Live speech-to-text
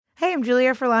Hey, I'm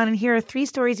Julia Furlan, and here are 3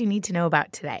 stories you need to know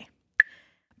about today.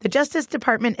 The Justice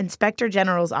Department Inspector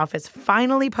General's office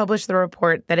finally published the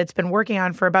report that it's been working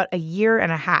on for about a year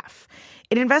and a half.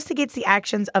 It investigates the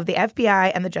actions of the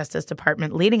FBI and the Justice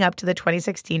Department leading up to the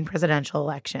 2016 presidential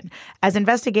election, as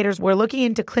investigators were looking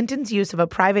into Clinton's use of a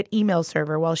private email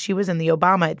server while she was in the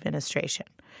Obama administration.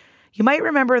 You might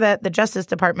remember that the Justice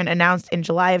Department announced in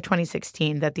July of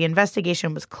 2016 that the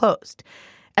investigation was closed,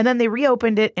 and then they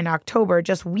reopened it in October,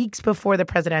 just weeks before the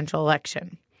presidential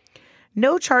election.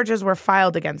 No charges were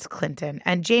filed against Clinton,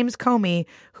 and James Comey,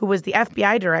 who was the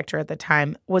FBI director at the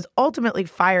time, was ultimately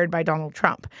fired by Donald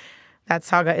Trump. That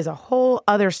saga is a whole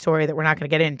other story that we're not going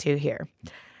to get into here.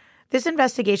 This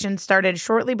investigation started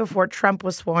shortly before Trump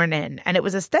was sworn in, and it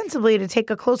was ostensibly to take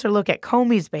a closer look at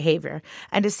Comey's behavior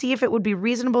and to see if it would be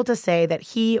reasonable to say that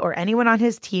he or anyone on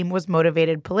his team was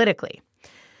motivated politically.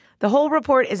 The whole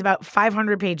report is about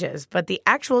 500 pages, but the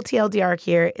actual TLDR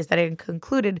here is that it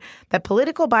concluded that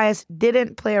political bias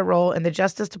didn't play a role in the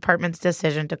Justice Department's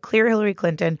decision to clear Hillary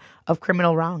Clinton of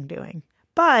criminal wrongdoing.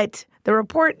 But the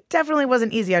report definitely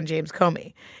wasn't easy on James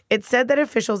Comey. It said that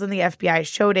officials in the FBI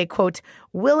showed a, quote,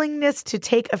 willingness to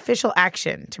take official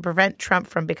action to prevent Trump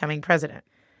from becoming president.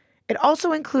 It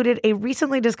also included a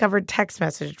recently discovered text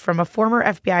message from a former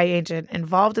FBI agent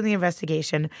involved in the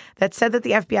investigation that said that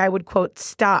the FBI would, quote,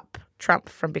 stop Trump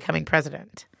from becoming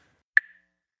president.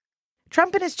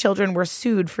 Trump and his children were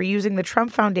sued for using the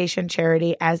Trump Foundation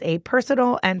charity as a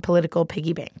personal and political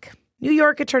piggy bank. New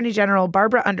York Attorney General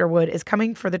Barbara Underwood is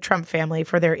coming for the Trump family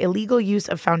for their illegal use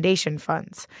of foundation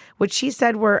funds, which she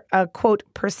said were a, quote,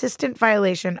 persistent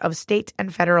violation of state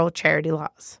and federal charity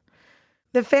laws.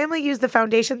 The family used the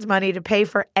foundation's money to pay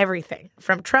for everything,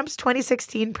 from Trump's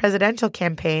 2016 presidential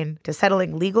campaign to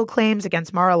settling legal claims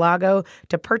against Mar-a-Lago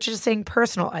to purchasing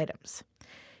personal items.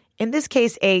 In this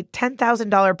case, a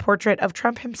 $10,000 portrait of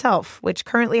Trump himself, which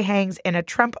currently hangs in a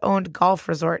Trump-owned golf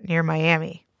resort near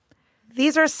Miami.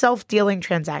 These are self-dealing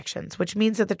transactions, which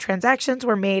means that the transactions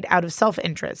were made out of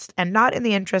self-interest and not in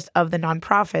the interest of the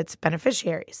nonprofit's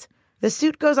beneficiaries. The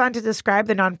suit goes on to describe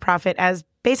the nonprofit as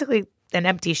basically an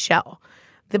empty shell.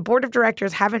 The board of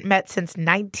directors haven't met since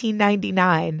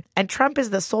 1999, and Trump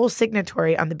is the sole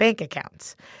signatory on the bank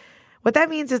accounts. What that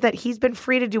means is that he's been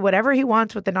free to do whatever he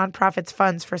wants with the nonprofit's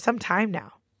funds for some time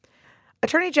now.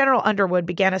 Attorney General Underwood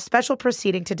began a special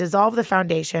proceeding to dissolve the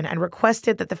foundation and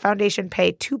requested that the foundation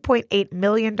pay $2.8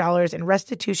 million in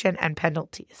restitution and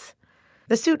penalties.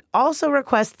 The suit also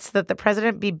requests that the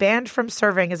president be banned from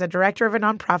serving as a director of a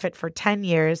nonprofit for 10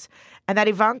 years and that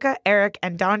Ivanka, Eric,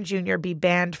 and Don Jr. be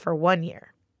banned for 1 year.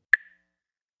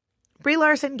 Brie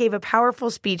Larson gave a powerful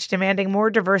speech demanding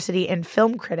more diversity in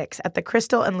film critics at the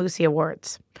Crystal and Lucy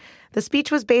Awards. The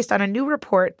speech was based on a new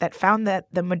report that found that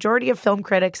the majority of film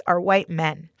critics are white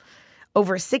men.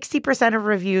 Over 60% of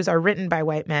reviews are written by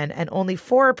white men, and only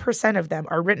 4% of them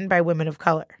are written by women of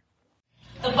color.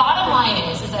 The bottom line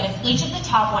is that if each of the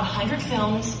top 100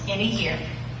 films in a year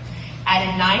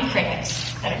added 9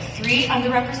 critics that are 3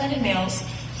 underrepresented males,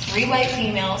 3 white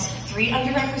females, 3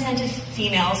 underrepresented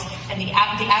females, and the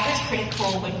average critic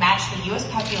pool would match the U.S.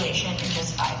 population in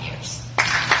just 5 years.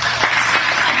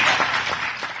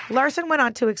 Larson went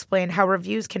on to explain how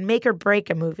reviews can make or break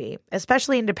a movie,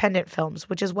 especially independent films,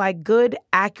 which is why good,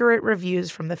 accurate reviews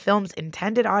from the film's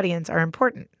intended audience are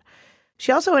important.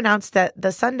 She also announced that the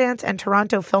Sundance and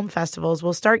Toronto film festivals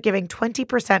will start giving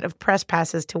 20% of press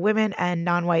passes to women and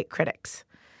non-white critics.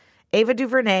 Ava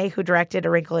DuVernay, who directed A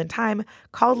Wrinkle in Time,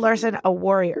 called Larson a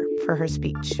warrior for her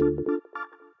speech.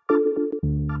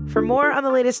 For more on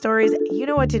the latest stories, you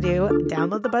know what to do.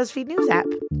 Download the BuzzFeed News app.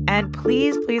 And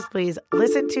please, please, please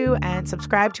listen to and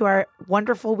subscribe to our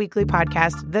wonderful weekly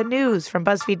podcast, The News from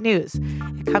BuzzFeed News.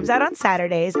 It comes out on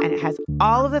Saturdays, and it has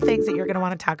all of the things that you're going to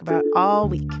want to talk about all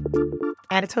week.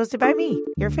 And it's hosted by me,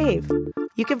 your fave.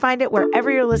 You can find it wherever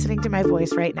you're listening to my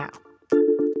voice right now.